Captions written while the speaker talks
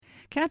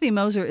Kathy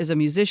Moser is a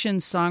musician,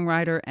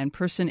 songwriter, and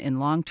person in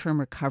long-term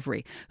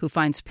recovery who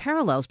finds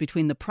parallels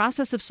between the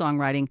process of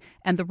songwriting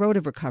and the road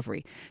of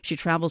recovery. She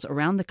travels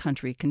around the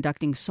country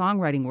conducting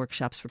songwriting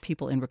workshops for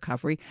people in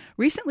recovery.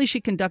 Recently, she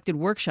conducted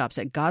workshops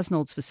at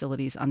Gosnold's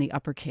facilities on the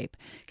Upper Cape.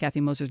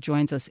 Kathy Moser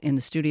joins us in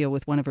the studio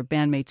with one of her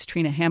bandmates,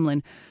 Trina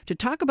Hamlin, to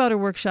talk about her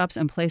workshops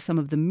and play some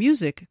of the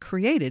music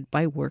created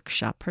by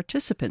workshop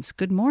participants.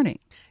 Good morning.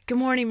 Good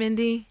morning,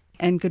 Mindy.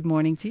 And good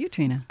morning to you,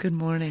 Trina. Good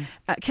morning.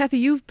 Kathy,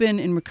 you've been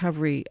in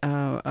recovery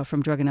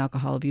from drug and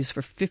alcohol abuse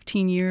for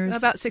 15 years?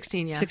 About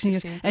 16, yeah. 16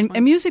 years.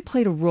 And music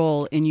played a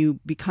role in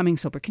you becoming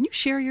sober. Can you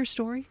share your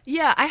story?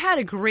 Yeah, I had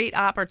a great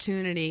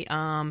opportunity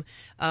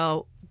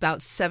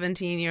about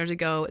 17 years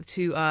ago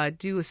to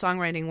do a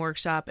songwriting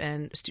workshop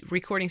and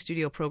recording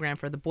studio program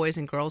for the Boys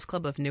and Girls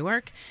Club of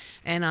Newark.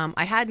 And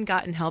I hadn't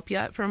gotten help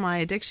yet for my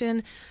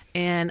addiction,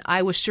 and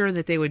I was sure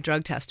that they would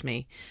drug test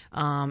me.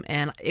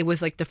 And it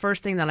was like the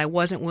first thing that I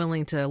wasn't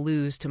willing to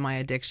lose to my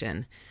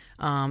addiction.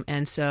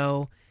 And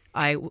so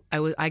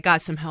I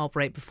got some help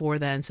right before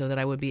then so that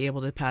I would be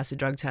able to pass a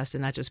drug test,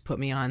 and that just put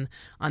me on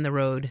the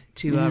road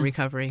to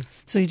recovery.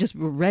 So you just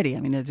were ready.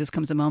 I mean, it just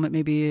comes a moment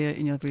maybe, where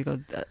you go,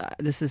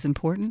 this is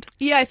important?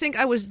 Yeah, I think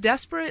I was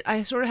desperate.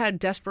 I sort of had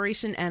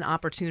desperation and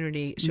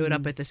opportunity showed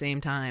up at the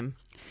same time.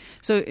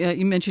 So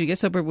you mentioned you get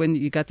sober when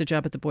you got the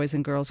job at the Boys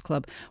and Girls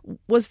Club.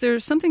 Was there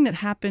something that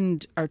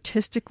happened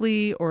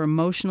artistically or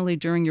emotionally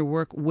during your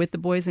work with the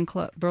Boys and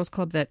Girls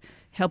Club that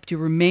helped you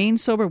remain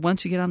sober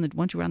once you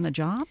were on the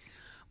job?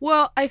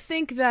 Well, I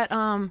think that,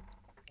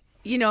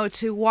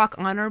 to walk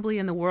honorably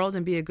in the world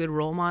and be a good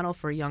role model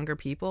for younger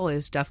people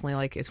is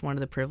definitely it's one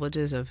of the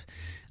privileges of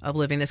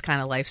living this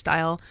kind of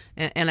lifestyle.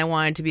 And I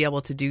wanted to be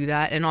able to do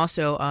that. And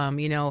also,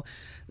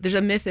 there's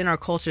a myth in our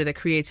culture that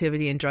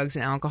creativity and drugs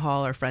and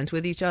alcohol are friends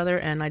with each other.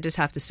 And I just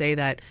have to say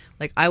that,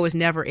 I was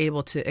never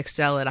able to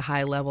excel at a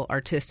high level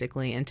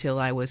artistically until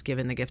I was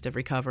given the gift of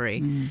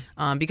recovery.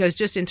 Because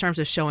just in terms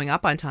of showing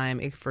up on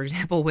time, for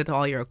example, with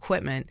all your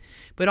equipment,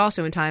 but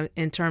also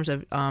in terms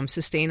of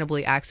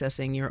sustainably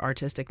accessing your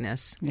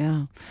artisticness.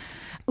 Yeah.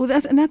 Well,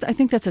 I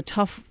think that's a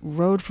tough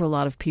road for a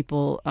lot of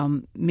people.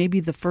 Maybe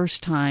the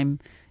first time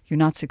you're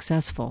not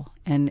successful,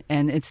 and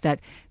it's that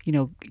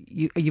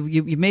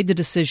you made the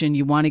decision,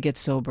 you want to get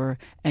sober,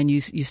 and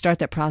you start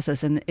that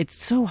process, and it's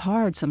so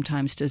hard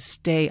sometimes to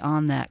stay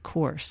on that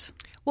course.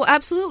 Well,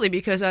 absolutely,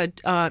 because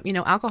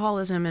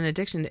alcoholism and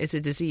addiction, it's a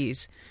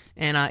disease,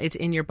 and it's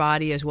in your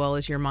body as well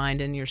as your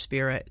mind and your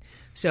spirit.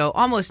 So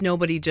almost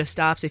nobody just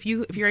stops. If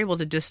you're able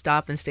to just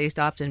stop and stay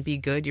stopped and be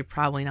good, you're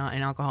probably not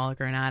an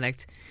alcoholic or an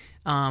addict.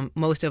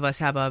 Most of us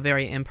have a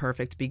very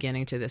imperfect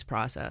beginning to this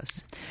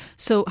process.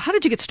 So how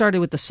did you get started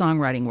with the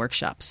songwriting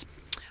workshops?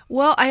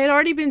 Well, I had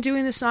already been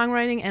doing the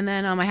songwriting, and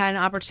then I had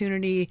an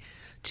opportunity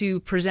to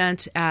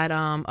present at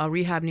a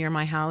rehab near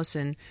my house.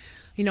 And,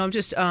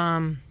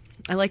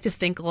 I like to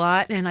think a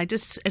lot, and I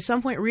just at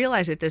some point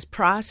realized that this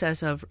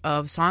process of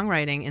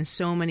songwriting in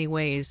so many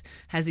ways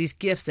has these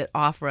gifts that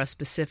offer us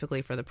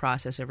specifically for the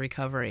process of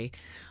recovery.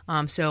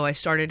 So I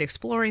started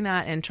exploring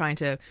that and trying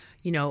to,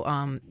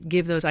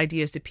 give those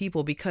ideas to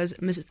people, because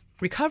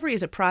recovery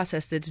is a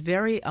process that's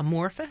very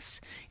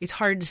amorphous. It's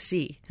hard to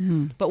see.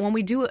 But when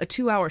we do a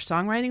 2-hour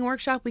songwriting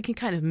workshop, we can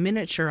kind of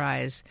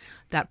miniaturize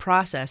that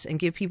process and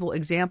give people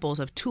examples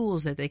of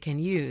tools that they can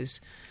use.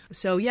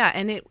 So yeah,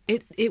 and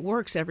it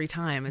works every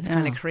time. It's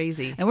kind of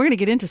crazy. And we're going to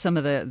get into some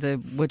of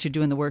the what you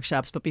do in the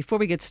workshops. But before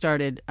we get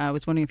started, I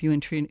was wondering if you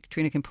and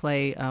Trina can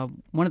play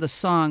one of the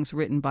songs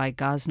written by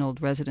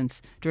Gosnold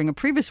residents during a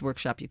previous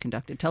workshop you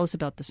conducted. Tell us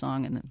about the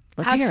song, and then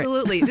let's hear it.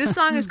 Absolutely. This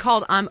song is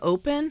called "I'm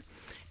Open."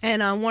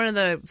 And one of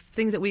the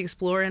things that we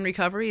explore in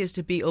recovery is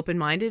to be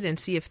open-minded and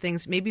see if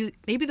things, maybe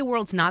the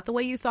world's not the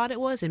way you thought it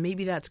was, and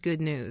maybe that's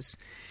good news.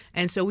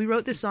 And so we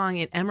wrote this song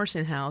at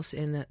Emerson House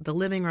in the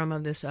living room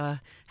of this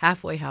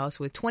halfway house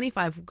with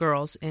 25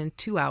 girls in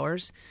 2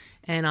 hours.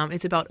 And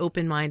it's about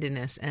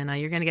open-mindedness. And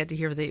you're going to get to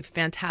hear the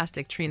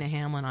fantastic Trina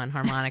Hamlin on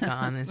harmonica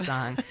on this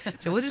song.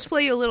 So we'll just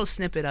play you a little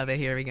snippet of it.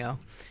 Here we go.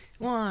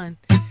 1,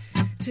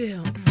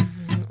 2,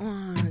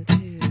 1, 2.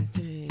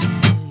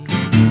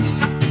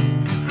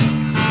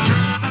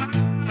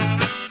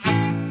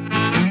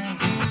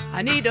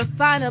 I need to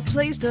find a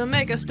place to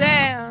make a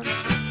stand.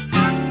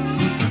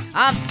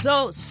 I'm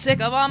so sick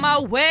of all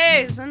my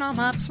ways and all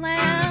my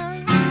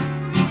plans.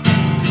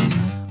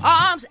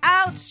 Arms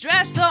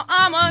outstretched though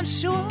I'm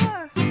unsure.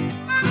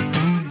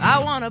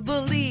 I want to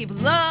believe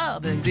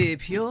love and be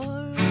pure.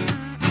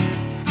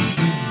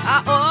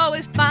 I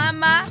always find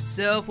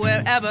myself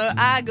wherever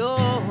I go,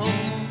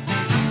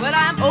 but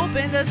I'm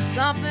open to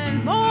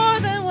something more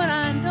than what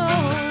I know.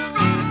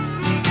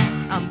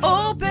 I'm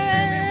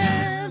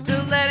open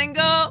to letting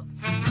go,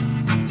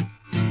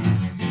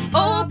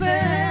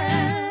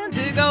 open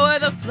to go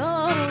with the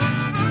flow,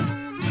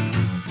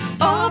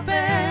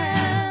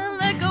 open,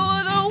 let go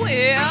of the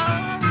wheel.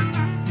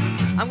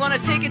 I'm gonna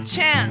take a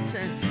chance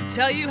and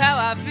tell you how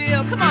I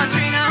feel. Come on,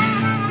 Trina.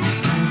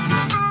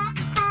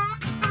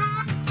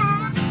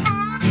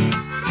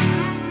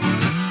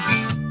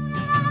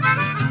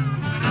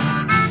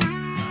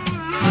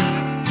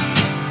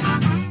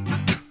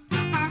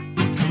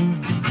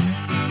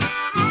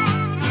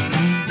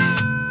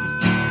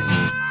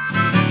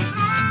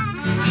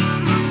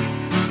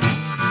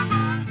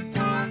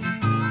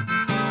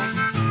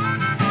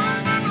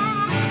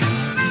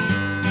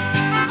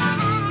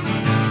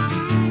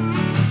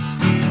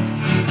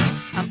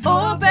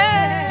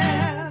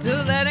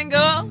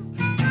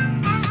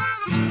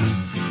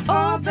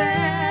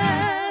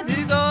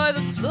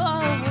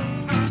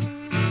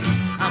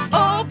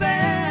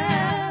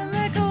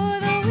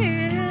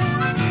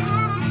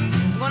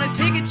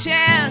 take a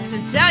chance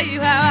and tell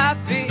you how I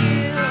feel.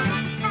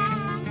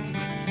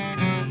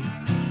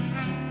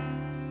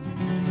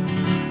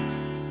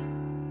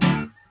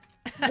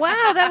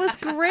 Wow, that was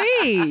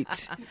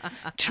great.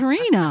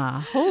 Trina,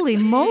 holy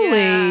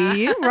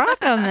moly, you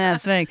rock on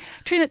that thing.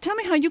 Trina, tell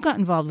me how you got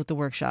involved with the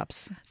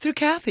workshops. Through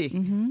Kathy.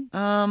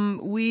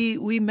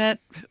 We met,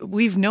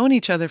 we've known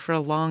each other for a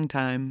long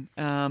time,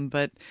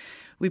 but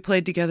we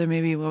played together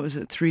maybe,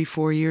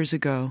 3-4 years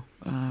ago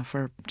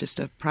for just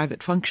a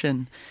private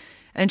function.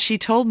 And she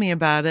told me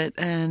about it,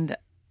 and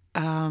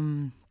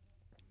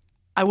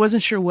I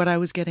wasn't sure what I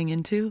was getting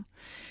into.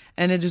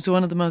 And it is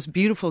one of the most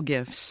beautiful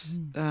gifts.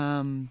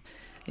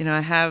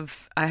 I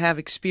have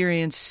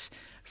experience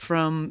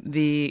from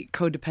the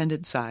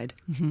codependent side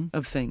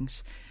of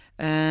things.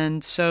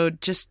 And so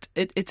just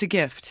it's a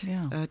gift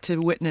to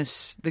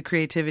witness the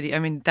creativity. I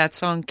mean, that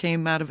song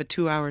came out of a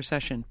 2-hour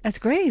session. That's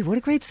great. What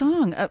a great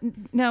song.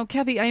 Now,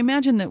 Kathy, I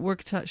imagine that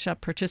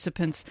workshop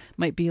participants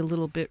might be a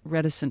little bit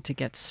reticent to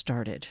get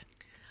started.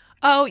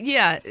 Oh,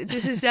 yeah,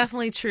 this is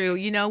definitely true.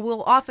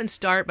 We'll often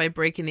start by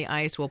breaking the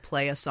ice. We'll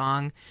play a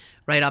song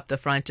right up the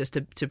front just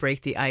to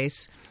break the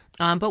ice.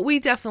 But we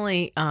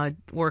definitely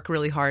work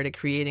really hard at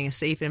creating a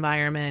safe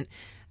environment.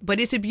 But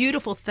it's a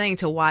beautiful thing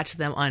to watch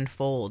them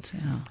unfold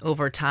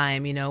over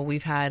time.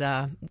 We've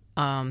had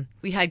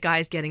we had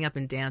guys getting up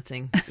and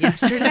dancing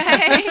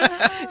yesterday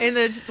in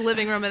the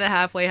living room of the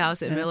halfway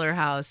house at Miller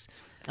House.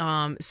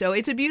 So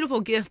it's a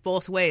beautiful gift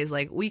both ways.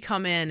 Like, we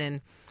come in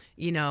and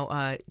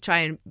try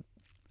and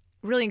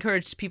really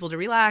encourage people to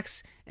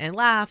relax and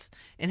laugh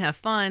and have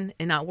fun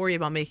and not worry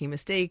about making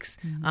mistakes.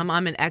 I'm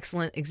an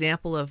excellent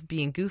example of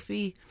being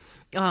goofy.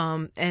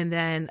 And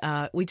then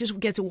we just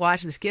get to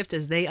watch this gift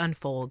as they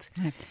unfold.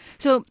 Right.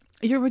 So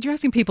you're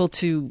asking people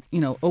to,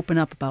 open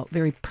up about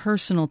very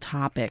personal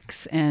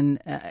topics,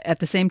 and at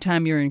the same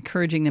time you're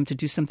encouraging them to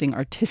do something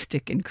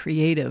artistic and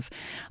creative.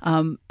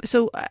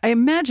 So I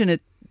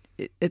imagine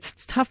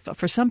it's tough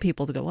for some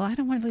people to go, well, I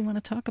don't really want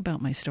to talk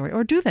about my story.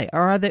 Or do they?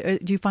 Or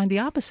do you find the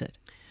opposite?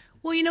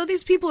 Well,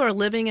 these people are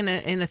living in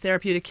a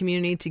therapeutic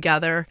community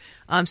together.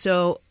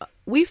 So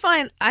I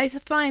find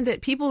that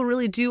people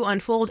really do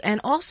unfold.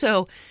 And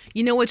also,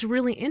 what's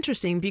really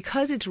interesting,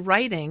 because it's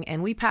writing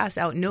and we pass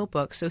out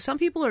notebooks. So some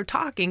people are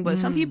talking, but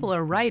some people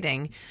are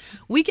writing.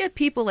 We get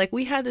people, like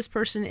we had this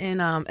person in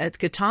at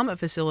the Katama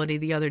facility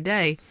the other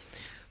day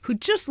who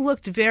just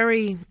looked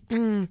very,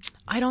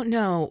 I don't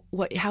know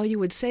how you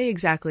would say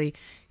exactly.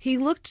 He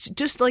looked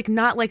just like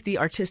not like the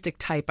artistic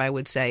type, I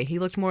would say. He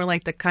looked more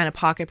like the kind of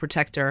pocket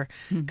protector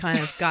kind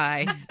of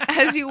guy,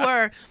 as you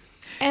were.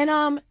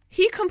 And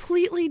he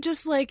completely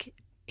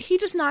he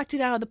just knocked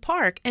it out of the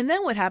park. And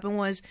then what happened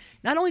was,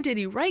 not only did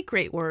he write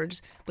great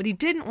words, but he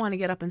didn't want to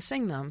get up and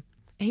sing them.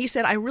 And he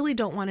said, I really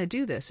don't want to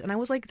do this. And I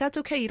was like, that's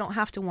okay. You don't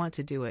have to want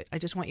to do it. I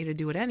just want you to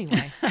do it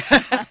anyway.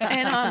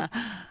 And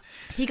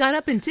he got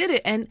up and did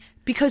it. And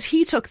because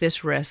he took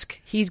this risk,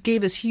 he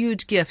gave this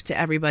huge gift to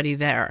everybody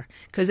there,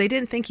 because they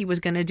didn't think he was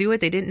going to do it.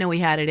 They didn't know he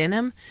had it in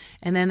him.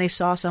 And then they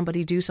saw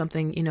somebody do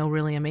something,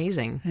 really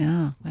amazing.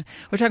 Yeah.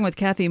 We're talking with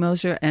Kathy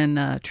Moser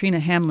and Trina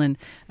Hamlin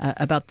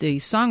about the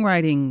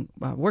songwriting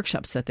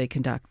workshops that they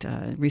conduct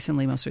most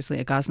recently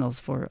at Gosnell's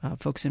for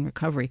folks in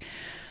recovery.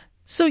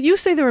 So you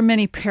say there are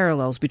many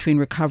parallels between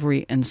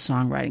recovery and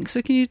songwriting.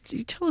 So can you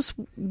tell us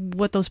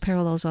what those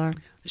parallels are?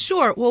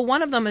 Sure. Well,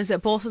 one of them is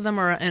that both of them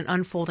are an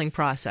unfolding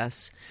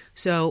process.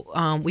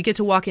 So we get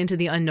to walk into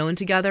the unknown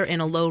together in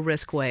a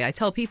low-risk way. I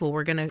tell people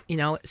we're going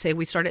to, say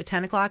we start at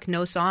 10 o'clock,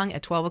 no song.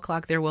 At 12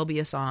 o'clock, there will be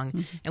a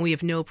song. And we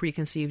have no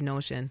preconceived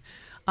notion.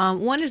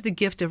 One is the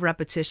gift of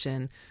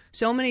repetition.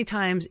 So many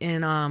times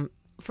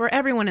for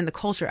everyone in the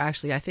culture,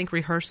 actually, I think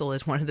rehearsal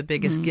is one of the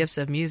biggest gifts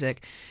of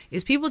music,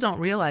 is people don't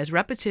realize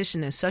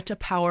repetition is such a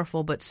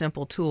powerful but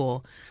simple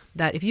tool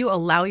that if you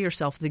allow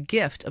yourself the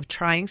gift of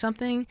trying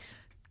something,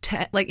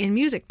 like in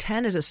music,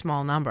 10 is a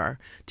small number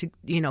to,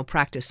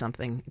 practice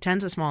something. 10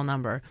 is a small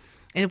number.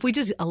 And if we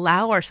just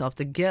allow ourselves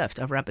the gift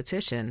of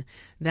repetition,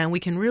 then we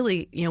can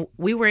really,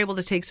 we were able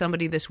to take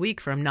somebody this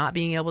week from not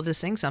being able to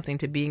sing something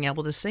to being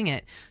able to sing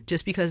it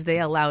just because they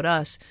allowed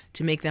us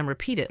to make them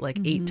repeat it like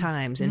 8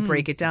 times and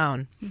break it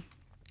down.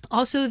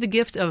 Also, the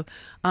gift of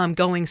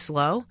going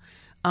slow.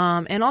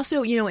 And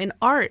also, in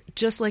art,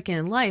 just like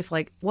in life,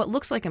 like what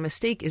looks like a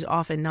mistake is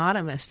often not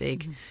a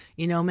mistake.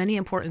 Many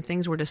important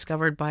things were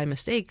discovered by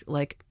mistake,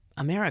 like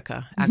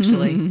America,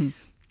 actually.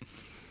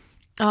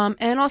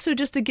 And also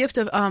just the gift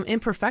of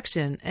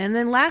imperfection. And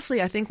then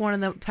lastly, I think one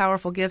of the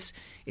powerful gifts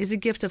is the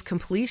gift of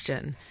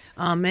completion.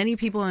 Many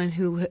people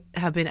who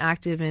have been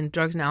active in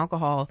drugs and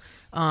alcohol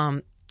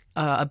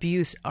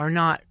abuse are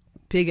not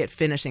big at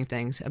finishing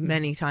things.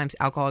 Many times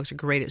alcoholics are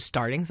great at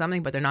starting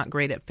something, but they're not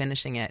great at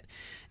finishing it.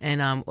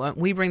 And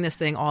we bring this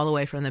thing all the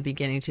way from the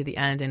beginning to the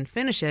end and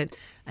finish it.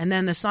 And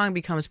then the song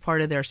becomes part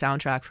of their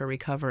soundtrack for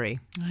recovery.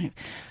 Right.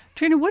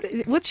 Trina,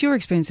 what's your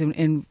experience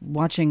in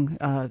watching,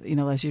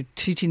 as you're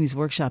teaching these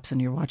workshops and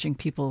you're watching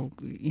people,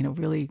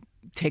 really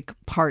take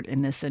part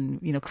in this and,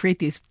 create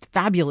these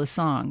fabulous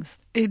songs?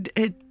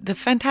 The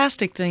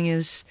fantastic thing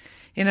is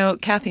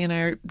Kathy and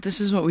I this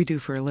is what we do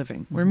for a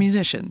living. We're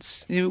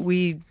musicians.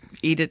 We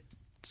eat it,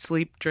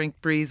 sleep, drink,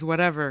 breathe,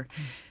 whatever.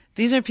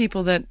 These are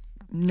people that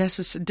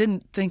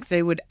didn't think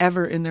they would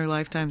ever in their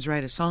lifetimes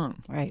write a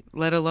song, Right.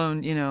 let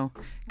alone,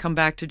 come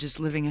back to just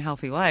living a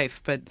healthy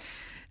life. But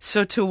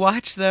so to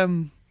watch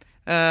them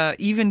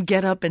even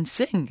get up and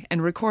sing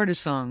and record a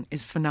song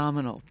is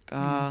phenomenal.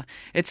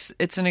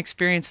 It's an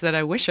experience that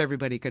I wish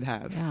everybody could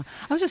have. Yeah.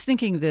 I was just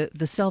thinking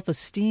the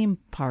self-esteem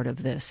part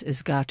of this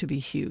has got to be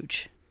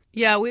huge.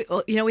 Yeah,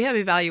 we have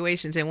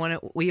evaluations, and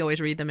we always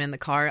read them in the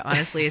car.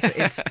 Honestly,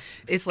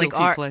 it's like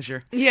Guilty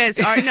pleasure. Yeah, it's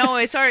our no,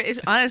 it's our. It's,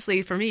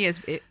 honestly, for me,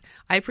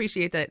 I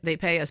appreciate that they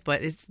pay us,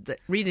 but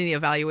reading the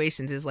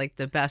evaluations is like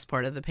the best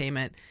part of the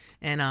payment.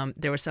 And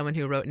there was someone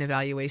who wrote an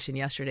evaluation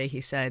yesterday. He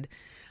said,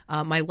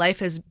 "My life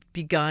has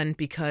begun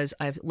because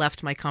I've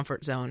left my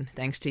comfort zone,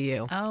 thanks to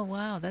you." Oh,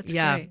 wow. That's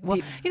Yeah. great.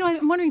 Well,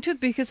 I'm wondering, too,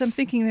 because I'm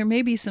thinking there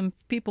may be some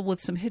people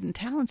with some hidden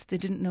talents they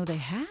didn't know they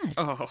had.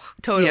 Oh,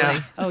 Totally.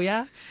 yeah. Oh,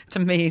 yeah? It's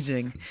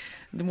amazing.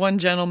 The one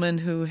gentleman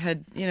who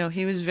had,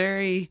 he was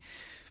very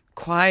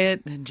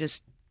quiet and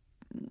just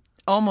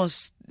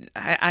almost,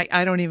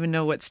 I don't even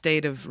know what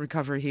state of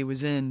recovery he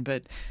was in,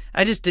 but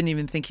I just didn't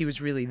even think he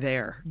was really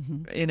there,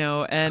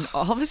 and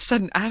all of a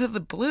sudden, out of the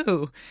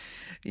blue,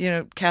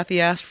 Kathy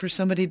asked for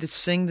somebody to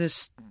sing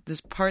this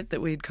part that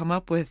we'd come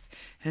up with,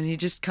 and he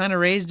just kind of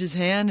raised his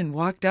hand and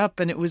walked up,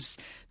 and it was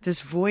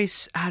this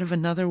voice out of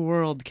another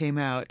world came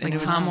out. And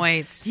Like it was, Tom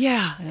Waits.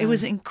 Yeah, it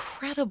was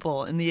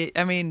incredible. And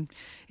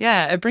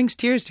it brings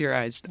tears to your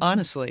eyes,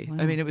 honestly. Wow.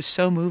 I mean, it was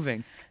so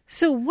moving.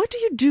 So what do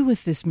you do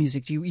with this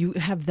music? Do you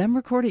have them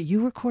record it?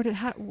 You record it?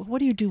 What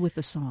do you do with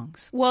the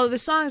songs? Well, the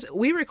songs,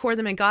 we record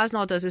them, and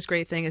Gosnell does this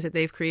great thing is that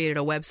they've created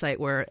a website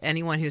where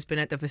anyone who's been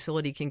at the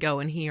facility can go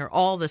and hear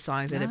all the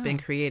songs that have been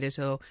created,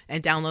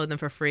 and download them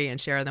for free and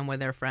share them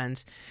with their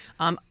friends.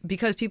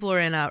 Because people are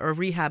in a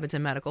rehab, it's a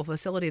medical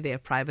facility, they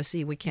have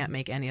privacy. We can't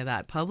make any of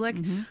that public.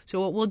 Mm-hmm.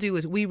 So what we'll do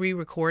is we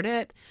re-record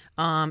it,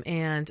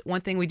 and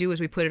one thing we do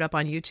is we put it up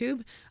on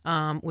YouTube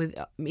with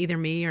either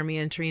me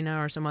and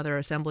Trina or some other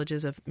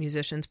assemblages of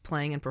musicians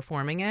playing and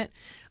performing it.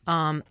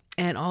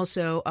 And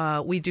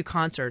also we do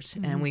concerts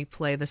and we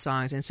play the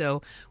songs. And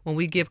so when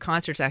we give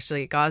concerts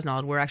actually at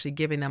Gosnell, we're actually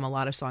giving them a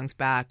lot of songs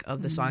back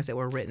of the songs that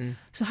were written.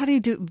 So how do you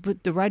do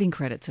with the writing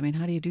credits? I mean,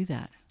 how do you do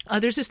that?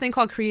 There's this thing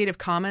called Creative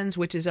Commons,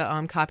 which is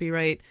a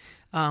copyright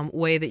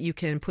way that you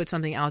can put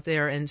something out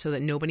there and so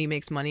that nobody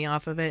makes money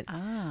off of it.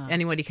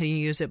 Anybody can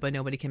use it, but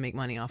nobody can make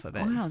money off of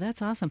it. Wow,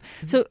 that's awesome.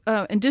 So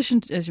in addition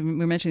to, as we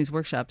were mentioning these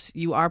workshops,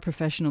 you are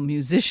professional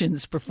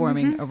musicians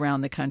performing around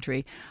the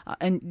country,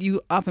 and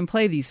you often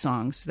play these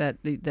songs that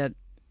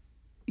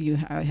you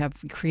have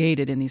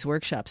created in these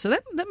workshops. So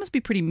that must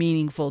be pretty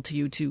meaningful to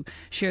you to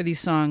share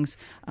these songs,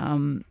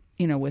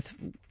 with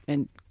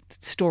and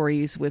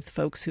stories with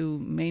folks who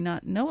may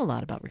not know a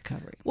lot about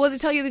recovery. Well, to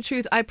tell you the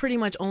truth, I pretty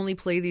much only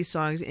play these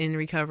songs in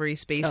recovery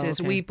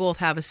spaces. Oh, okay. We both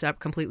have a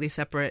completely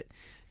separate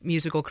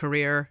musical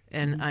career,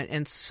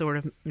 and sort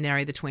of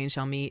nary the twain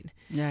shall meet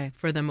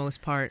for the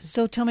most part.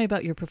 So tell me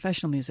about your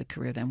professional music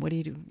career then. What do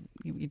you do?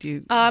 You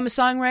do? I'm a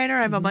songwriter.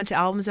 I have a bunch of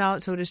albums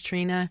out. So does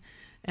Trina.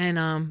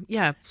 And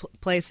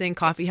play, sing,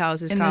 coffee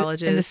houses,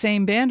 colleges. In the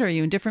same band, or are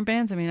you in different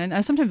bands? I mean,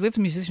 I sometimes we have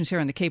musicians here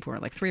on the Cape who are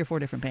like 3 or 4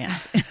 different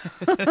bands.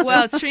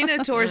 Well,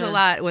 Trina tours a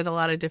lot with a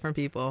lot of different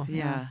people.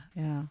 Yeah.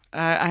 Yeah.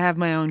 I have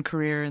my own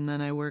career, and then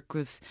I work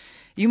with,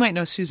 you might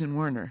know Susan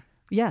Warner.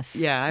 Yes.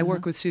 Yeah, I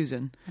work with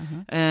Susan.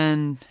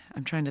 And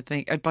I'm trying to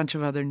think, a bunch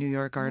of other New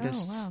York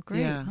artists. Oh, wow, great.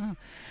 Yeah.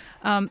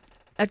 Huh.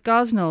 At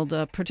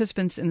Gosnell,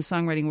 participants in the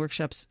songwriting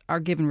workshops are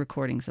given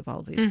recordings of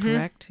all of these,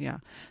 correct? Yeah.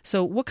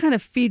 So what kind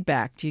of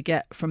feedback do you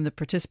get from the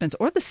participants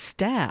or the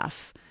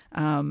staff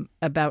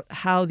about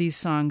how these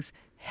songs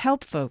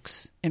help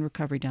folks in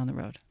recovery down the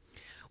road?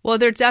 Well,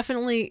 they're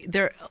definitely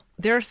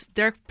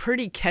they're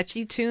pretty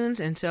catchy tunes,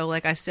 and so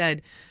like I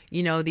said,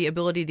 the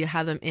ability to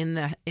have them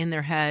in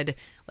their head.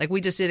 Like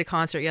we just did a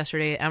concert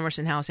yesterday at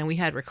Emerson House, and we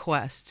had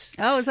requests.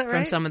 Oh, is that right?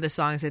 From some of the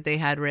songs that they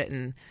had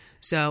written.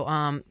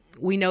 So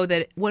we know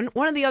that one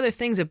of the other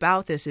things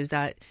about this is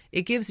that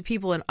it gives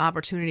people an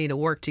opportunity to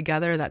work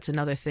together. That's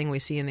another thing we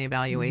see in the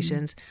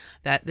evaluations,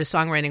 that the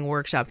songwriting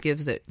workshop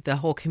gives the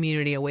whole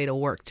community a way to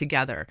work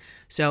together.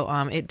 So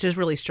it just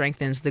really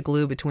strengthens the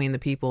glue between the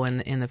people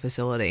in the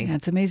facility. Yeah,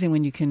 it's amazing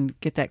when you can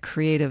get those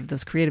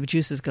creative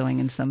juices going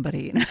in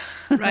somebody.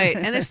 Right.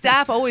 And the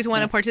staff always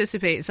want to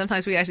participate.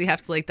 Sometimes we actually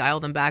have to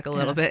dial them back a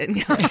little bit.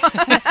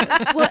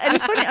 Well, and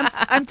it's funny.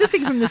 I'm just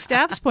thinking from the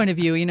staff's point of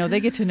view, they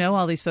get to know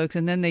all these folks,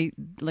 and then they,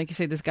 like you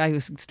say, this guy who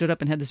stood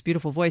up and had this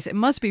beautiful voice. It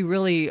must be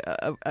really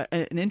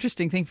an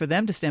interesting thing for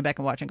them to stand back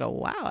and watch and go,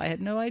 wow, I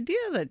had no idea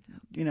that,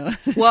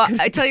 Well,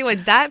 I tell you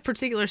what, that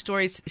particular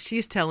story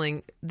she's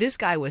telling, this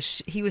guy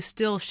he was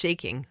still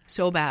shaking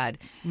so bad,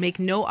 make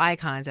no eye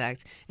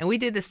contact. And we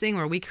did this thing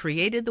where we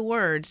created the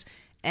words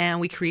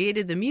and we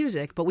created the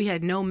music, but we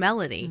had no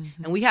melody.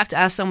 And we have to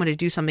ask someone to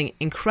do something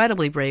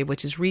incredibly brave,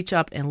 which is reach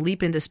up and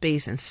leap into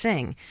space and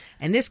sing.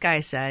 And this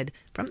guy said,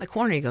 from the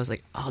corner, he goes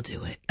I'll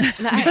do it.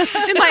 In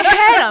my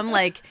head, I'm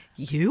like,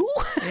 you?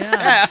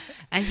 Yeah.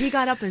 And he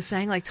got up and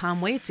sang like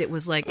Tom Waits. It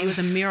was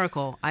a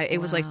miracle. It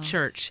was like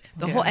church.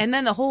 And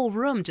then the whole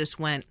room just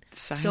went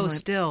so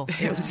still.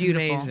 It was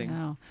beautiful. Amazing.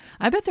 Wow.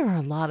 I bet there are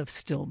a lot of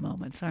still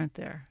moments, aren't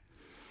there?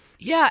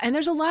 Yeah, and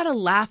there's a lot of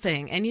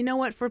laughing. And you know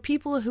what? For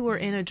people who are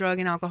in a drug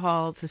and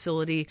alcohol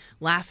facility,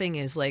 laughing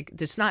is like,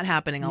 it's not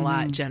happening a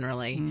lot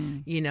generally.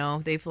 You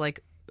know, they've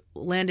like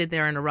landed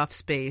there in a rough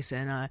space.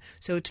 And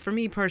so for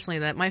me personally,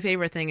 that my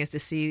favorite thing is to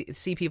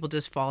see people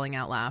just falling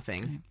out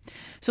laughing.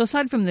 So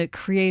aside from the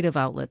creative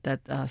outlet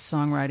that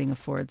songwriting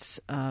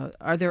affords,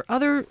 are there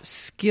other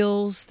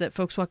skills that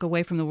folks walk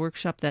away from the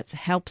workshop that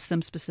helps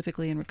them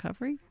specifically in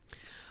recovery?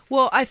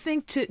 Well, I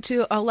think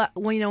to allow,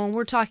 when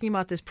we're talking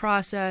about this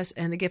process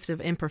and the gift of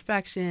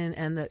imperfection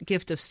and the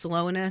gift of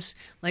slowness,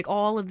 like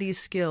all of these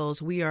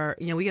skills, we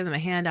give them a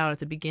handout at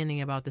the beginning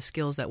about the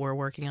skills that we're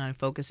working on and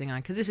focusing on,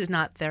 because this is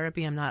not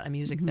therapy. I'm not a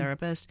music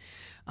therapist.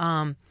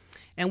 And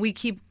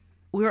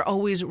we're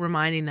always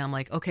reminding them,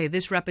 like, okay,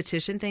 this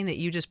repetition thing that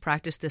you just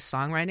practiced, this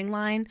songwriting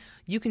line,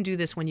 you can do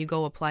this when you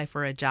go apply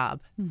for a job.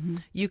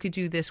 You could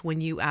do this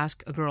when you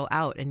ask a girl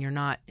out and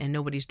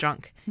nobody's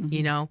drunk,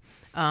 you know?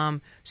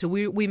 So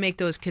we make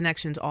those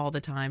connections all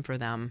the time for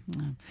them.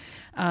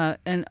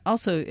 And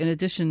also, in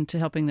addition to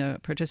helping the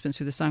participants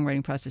through the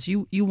songwriting process,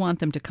 you want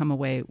them to come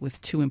away with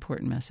two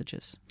important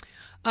messages.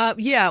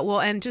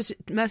 And just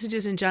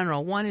messages in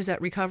general. One is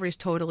that recovery is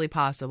totally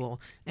possible.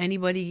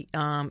 Anybody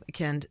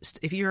can,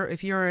 if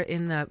you're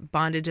in the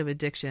bondage of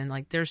addiction,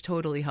 like there's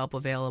totally help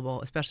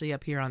available, especially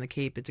up here on the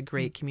Cape. It's a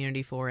great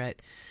community for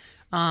it.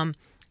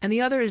 And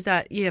the other is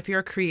that, if you're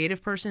a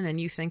creative person and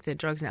you think that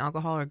drugs and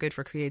alcohol are good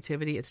for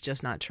creativity, it's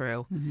just not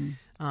true.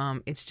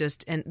 It's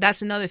just, and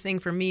that's another thing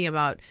for me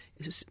about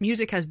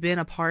music has been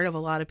a part of a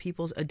lot of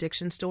people's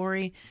addiction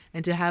story,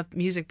 and to have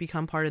music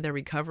become part of their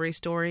recovery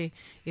story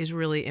is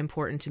really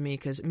important to me,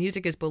 because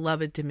music is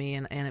beloved to me,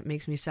 and it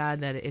makes me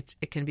sad that it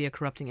can be a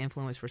corrupting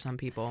influence for some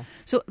people.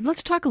 So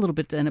let's talk a little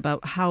bit then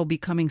about how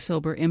becoming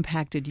sober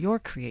impacted your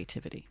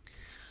creativity.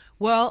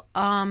 Well,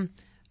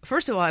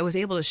 first of all, I was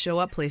able to show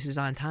up places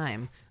on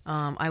time.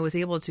 I was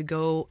able to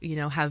go,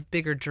 have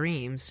bigger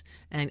dreams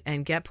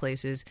and get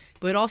places.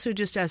 But also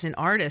just as an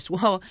artist,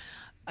 well,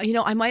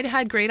 I might have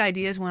had great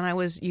ideas when I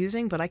was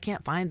using, but I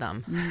can't find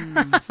them.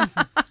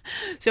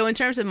 So in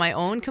terms of my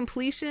own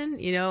completion,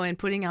 and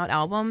putting out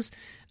albums,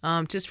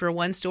 just for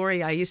one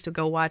story, I used to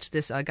go watch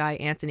this guy,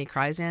 Anthony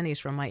Kryzan. He's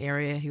from my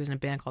area. He was in a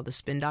band called the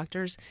Spin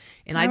Doctors.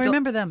 And I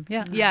remember them,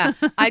 yeah. Yeah,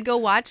 I'd go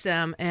watch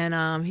them,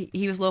 and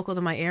he was local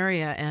to my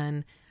area,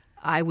 and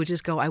I would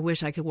just go, I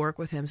wish I could work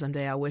with him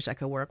someday. I wish I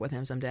could work with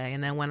him someday.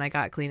 And then when I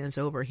got clean and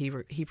sober,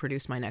 he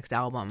produced my next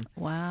album.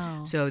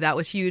 Wow. So that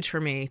was huge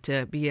for me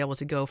to be able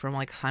to go from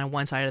like kind of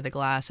one side of the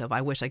glass of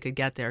I wish I could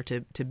get there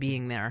to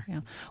being there.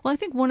 Yeah. Well, I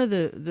think one of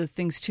the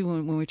things too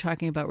when we're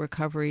talking about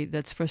recovery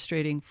that's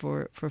frustrating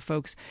for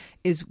folks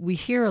is we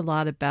hear a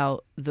lot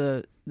about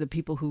the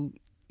people who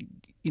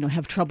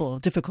have trouble,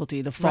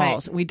 difficulty, the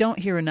falls. Right. We don't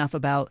hear enough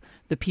about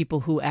the people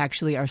who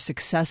actually are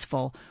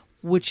successful,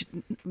 which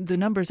the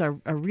numbers are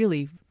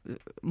really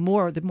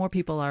more. The more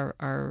people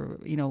are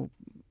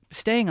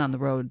staying on the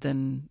road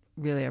than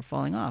really are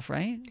falling off,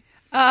 right?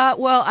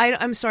 Well,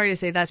 I'm sorry to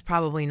say that's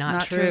probably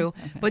not true.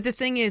 Okay. But the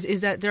thing is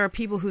that there are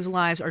people whose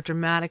lives are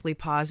dramatically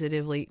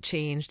positively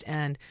changed,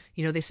 and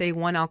they say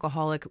one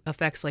alcoholic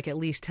affects like at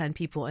least 10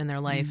 people in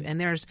their life,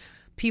 and there's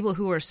people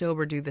who are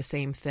sober do the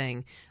same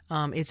thing.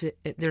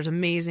 There's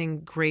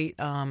amazing, great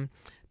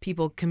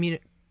people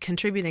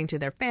contributing to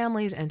their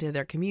families and to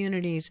their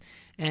communities,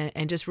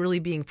 and just really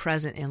being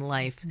present in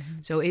life.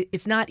 So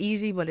it's not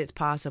easy, but it's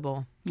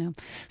possible. Yeah.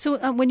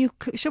 So when you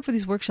show up for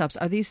these workshops,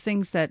 are these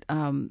things that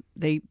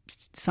they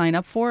sign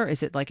up for?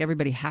 Is it like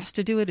everybody has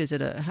to do it? Is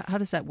it how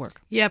does that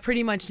work? Yeah,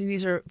 pretty much.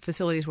 These are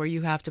facilities where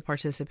you have to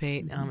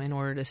participate in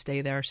order to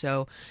stay there.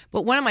 So,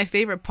 but one of my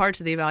favorite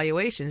parts of the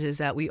evaluations is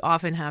that we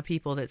often have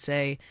people that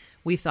say,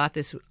 "We thought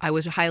this. I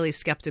was highly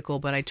skeptical,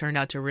 but I turned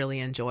out to really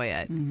enjoy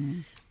it."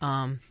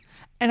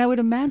 And I would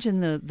imagine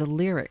the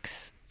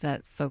lyrics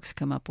that folks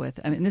come up with.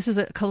 I mean, this is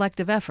a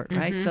collective effort,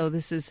 right? So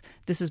this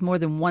is more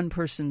than one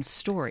person's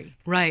story.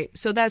 Right.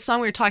 So that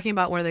song we were talking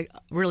about where the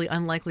really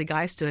unlikely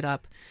guy stood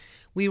up,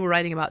 we were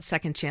writing about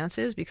second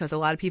chances because a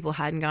lot of people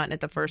hadn't gotten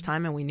it the first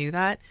time, and we knew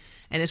that.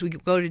 And as we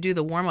go to do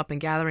the warm-up and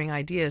gathering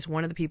ideas,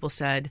 one of the people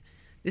said,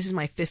 "This is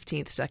my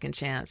 15th second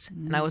chance."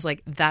 And I was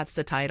like, that's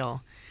the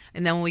title.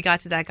 And then when we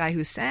got to that guy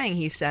who sang,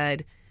 he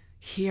said,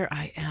 "Here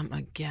I am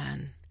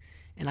again."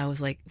 And I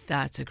was like,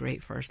 that's a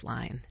great first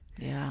line.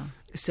 Yeah.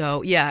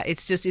 So, yeah,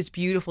 it's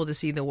beautiful to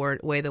see the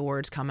way the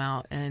words come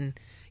out. And,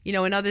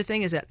 another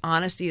thing is that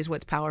honesty is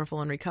what's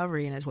powerful in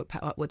recovery and is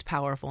what's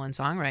powerful in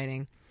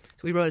songwriting.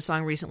 So we wrote a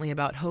song recently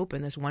about hope,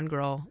 and this one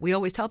girl, we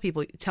always tell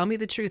people, tell me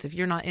the truth. If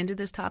you're not into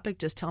this topic,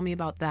 just tell me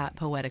about that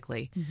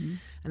poetically. And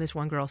this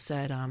one girl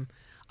said,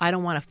 I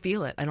don't want to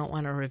feel it. I don't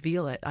want to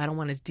reveal it. I don't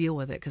want to deal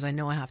with it because I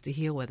know I have to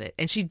heal with it.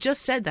 And she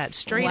just said that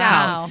straight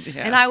out.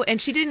 Yeah.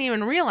 And she didn't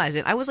even realize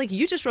it. I was like,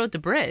 you just wrote the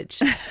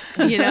bridge,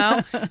 you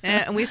know?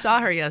 And we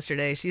saw her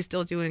yesterday. She's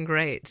still doing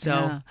great.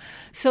 So,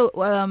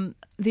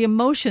 the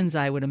emotions,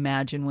 I would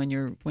imagine, when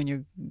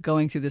you're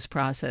going through this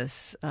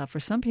process, for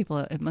some people,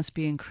 it must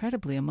be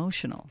incredibly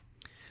emotional.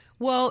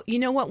 Well, you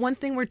know what? One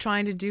thing we're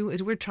trying to do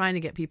is we're trying to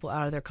get people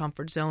out of their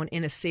comfort zone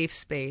in a safe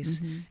space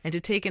and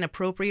to take an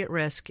appropriate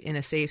risk in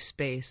a safe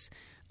space.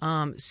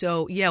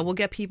 We'll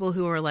get people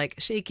who are like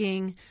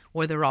shaking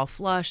or they're all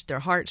flushed, their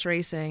heart's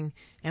racing,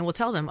 and we'll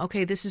tell them,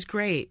 okay, this is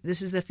great.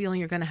 This is the feeling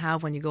you're going to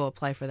have when you go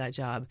apply for that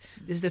job.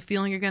 This is the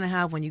feeling you're going to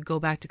have when you go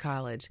back to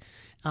college.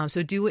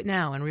 So do it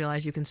now and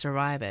realize you can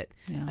survive it.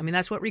 Yeah. I mean,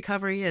 that's what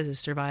recovery is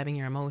surviving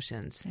your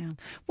emotions. Yeah.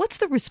 What's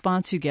the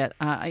response you get?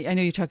 I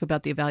know you talk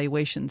about the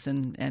evaluations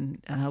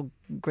and how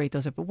great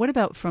those are, but what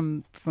about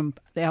from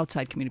the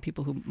outside community,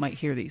 people who might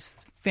hear these,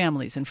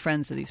 families and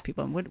friends of these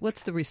people?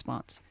 What's the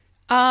response?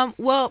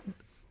 Well,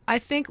 I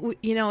think,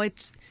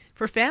 it's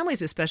for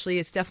families especially,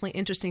 it's definitely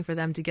interesting for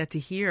them to get to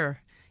hear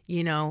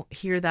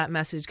that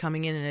message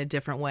coming in a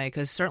different way,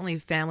 because certainly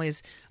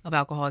families of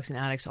alcoholics and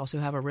addicts also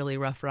have a really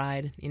rough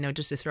ride.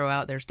 Just to throw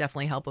out, there's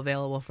definitely help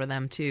available for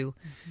them too.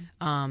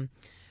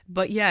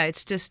 But yeah,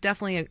 it's just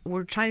definitely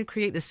we're trying to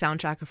create this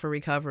soundtrack for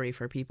recovery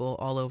for people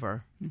all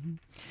over. Mm-hmm.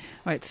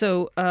 All right,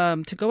 so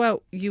to go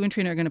out, you and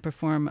Trina are going to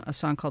perform a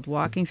song called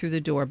 "Walking Through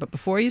the Door." But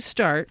before you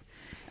start,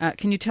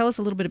 can you tell us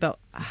a little bit about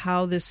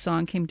how this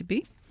song came to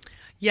be?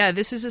 Yeah,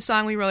 this is a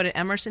song we wrote at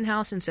Emerson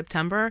House in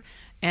September,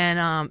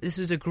 and this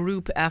is a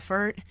group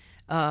effort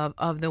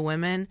of the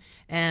women,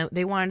 and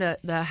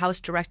the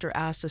house director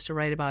asked us to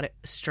write about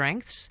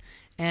strengths,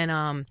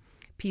 and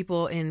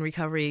people in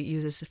recovery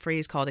use this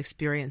phrase called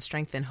experience,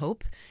 strength, and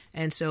hope,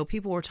 and so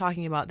people were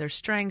talking about their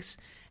strengths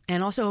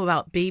and also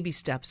about baby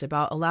steps,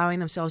 about allowing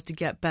themselves to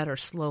get better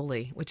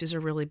slowly, which is a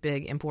really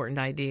big, important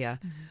idea.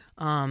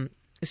 Mm-hmm.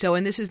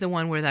 And this is the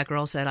one where that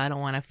girl said, I don't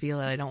want to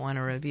feel it, I don't want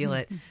to reveal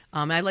it.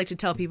 I'd like to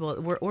tell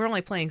people, we're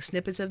only playing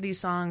snippets of these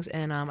songs,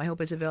 and I hope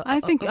it's available.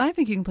 I think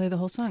you can play the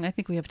whole song. I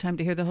think we have time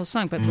to hear the whole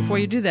song. But before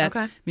you do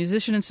that,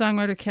 musician and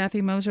songwriter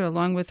Kathy Moser,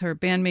 along with her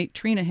bandmate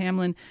Trina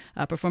Hamlin,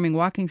 performing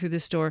Walking Through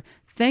This Door.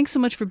 Thanks so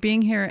much for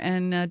being here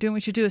and doing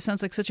what you do. It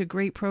sounds like such a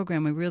great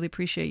program. We really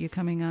appreciate you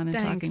coming on and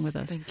talking with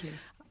us. Thank you.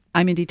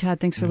 I'm Mindy Todd.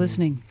 Thanks for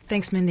listening.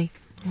 Thanks, Mindy.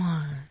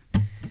 1,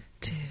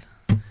 2,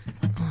 1,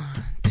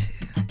 2,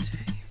 3,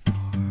 4.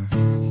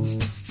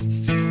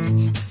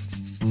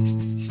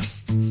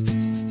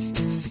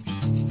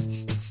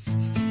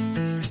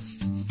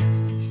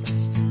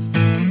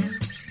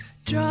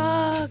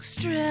 Drugs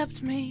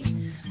stripped me,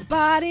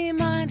 body,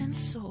 mind, and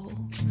soul.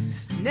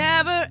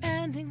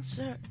 Never-ending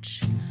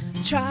search,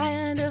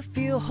 trying to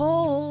feel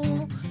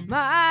whole.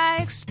 My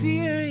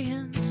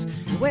experience,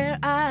 where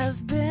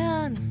I've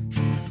been.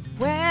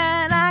 When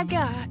I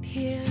got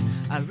here,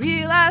 I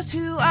realized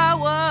who I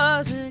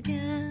was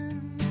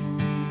again.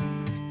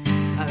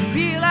 I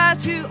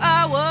realized who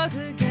I was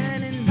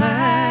again, and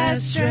my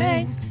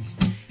strength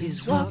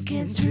is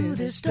walking through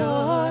this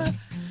door.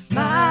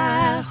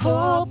 My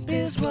hope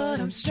is what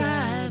I'm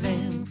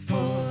striving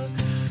for.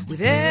 With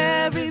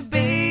every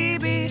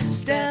baby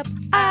step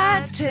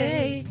I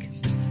take,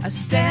 I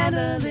stand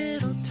a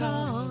little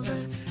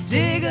taller,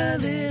 dig a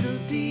little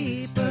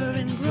deeper,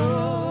 and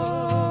grow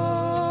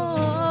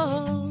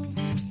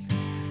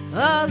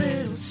a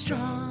little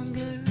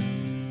stronger.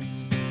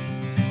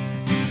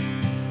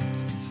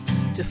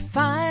 To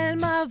find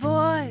my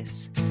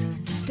voice,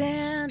 to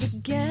stand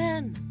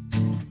again,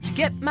 to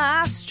get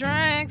my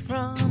strength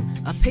from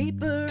a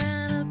paper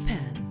and a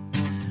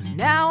pen.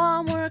 Now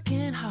I'm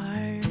working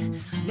hard,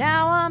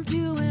 now I'm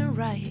doing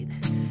right,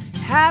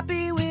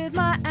 happy with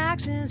my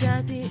actions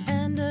at the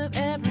end of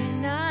every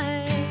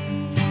night.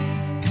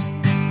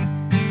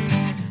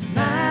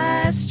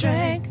 My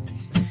strength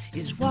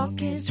is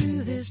walking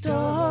through this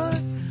door.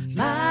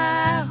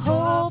 My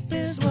hope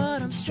is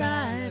what I'm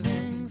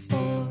striving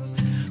for.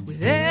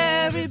 With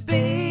every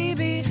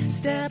baby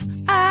step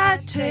I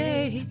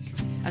take,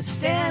 I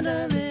stand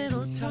a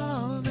little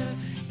taller,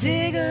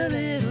 dig a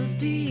little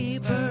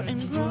deeper,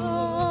 and grow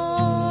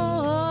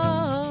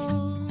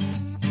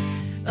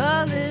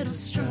a little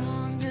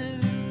stronger.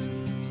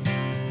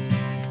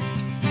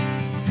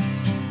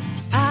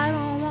 I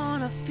don't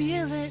want to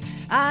feel it,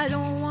 I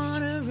don't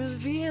want to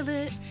reveal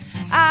it,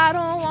 I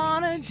don't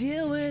want to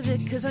deal with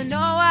it, 'cause I know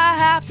I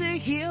have to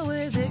heal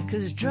with it.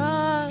 'Cause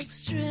drugs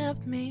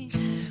strip me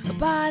of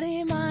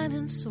body, mind,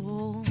 and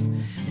soul.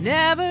 A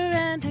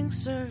never-ending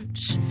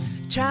search,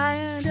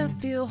 trying to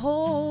feel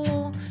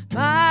whole.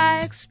 My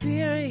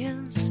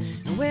experience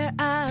and where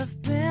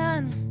I've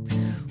been.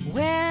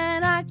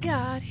 When I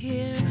got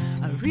here,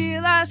 I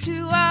realized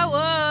who I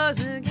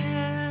was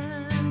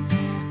again.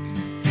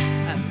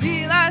 I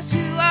realized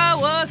who I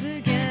was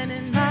again,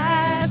 and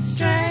my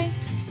strength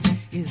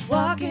is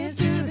walking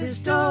through this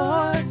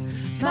door.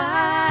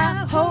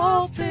 My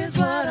hope is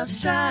what I'm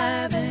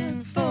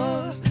striving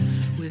for.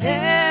 With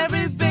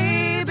every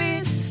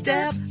baby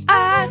step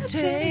I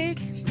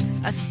take,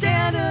 I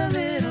stand a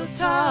little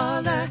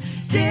taller,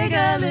 dig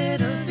a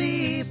little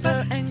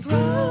deeper, and grow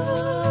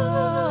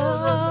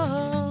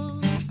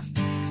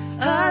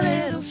a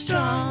little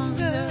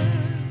stronger.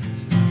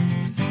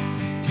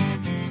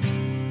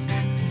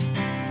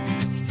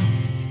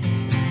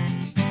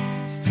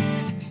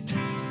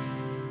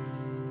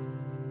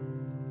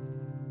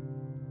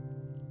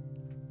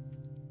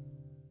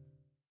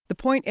 The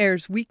Point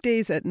airs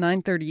weekdays at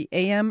 9:30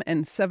 a.m.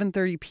 and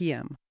 7:30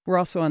 p.m. We're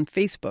also on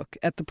Facebook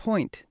at The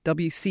Point,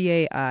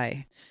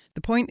 WCAI.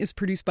 The Point is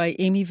produced by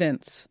Amy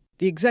Vince.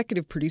 The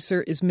executive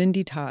producer is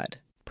Mindy Todd.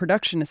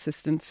 Production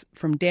assistance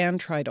from Dan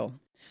Treidel.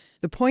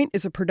 The Point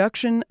is a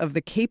production of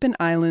the Cape and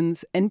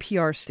Islands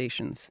NPR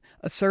stations,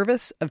 a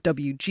service of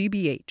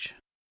WGBH.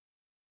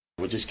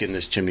 We're just getting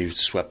this chimney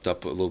swept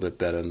up a little bit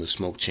better and the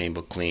smoke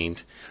chamber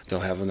cleaned. They'll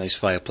have a nice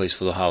fireplace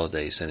for the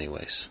holidays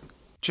anyways.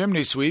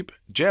 Chimney sweep,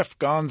 Jeff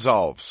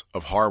Gonzalves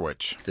of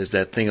Harwich. There's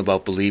that thing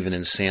about believing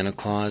in Santa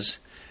Claus.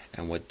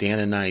 And what Dan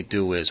and I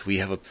do is we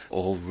have an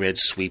old red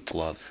sweep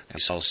glove.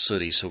 It's all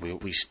sooty, so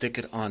we stick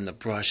it on the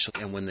brush.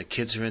 And when the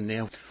kids are in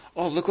there,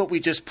 oh, look what we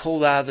just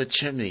pulled out of the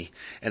chimney.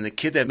 And the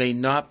kid that may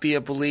not be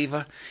a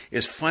believer,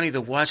 it's funny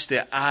to watch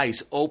their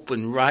eyes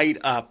open right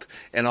up.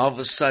 And all of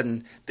a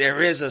sudden,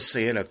 there is a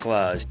Santa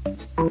Claus.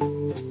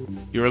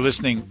 You're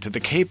listening to the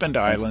Cape and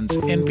Islands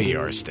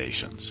NPR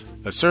stations,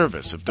 a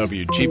service of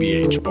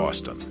WGBH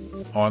Boston.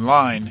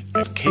 Online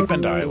at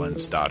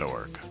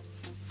capeandislands.org.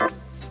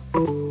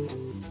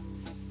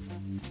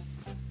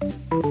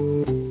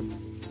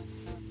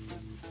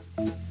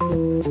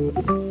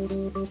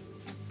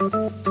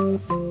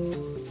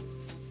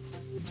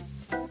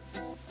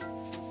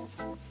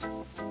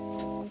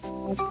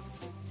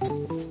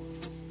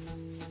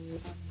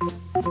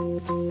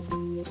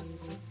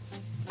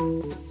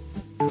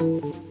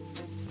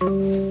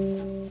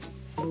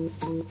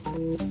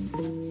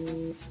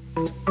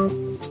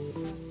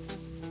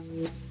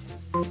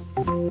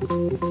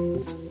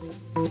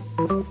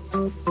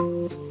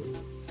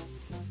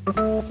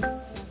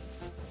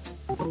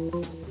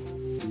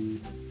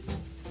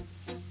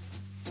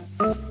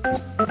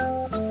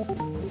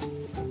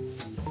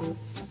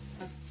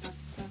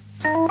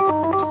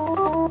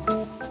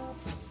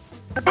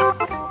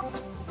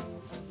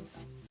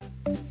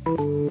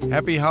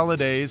 Happy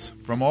holidays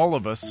from all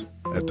of us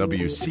at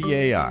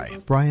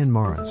WCAI. Brian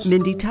Morris.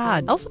 Mindy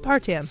Todd. Elsa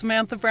Partan.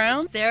 Samantha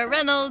Brown. Sarah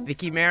Reynolds.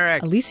 Vicki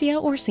Merrick. Alicia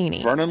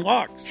Orsini. Vernon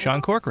Locke.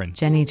 Sean Corcoran.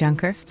 Jenny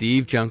Junker.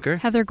 Steve Junker.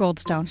 Heather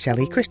Goldstone.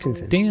 Shelley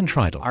Christensen. Dan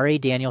Treidel. R.A.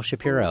 Daniel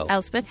Shapiro.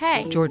 Elspeth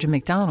Hay. Georgia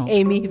McDonald.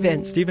 Amy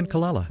Vince. Stephen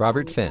Kalala.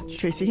 Robert Finch.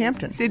 Tracy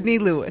Hampton. Sydney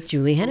Lewis.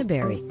 Julie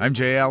Henneberry. I'm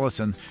Jay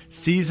Allison.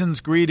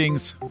 Season's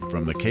greetings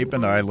from the Cape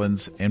and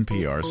Islands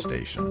NPR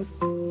station.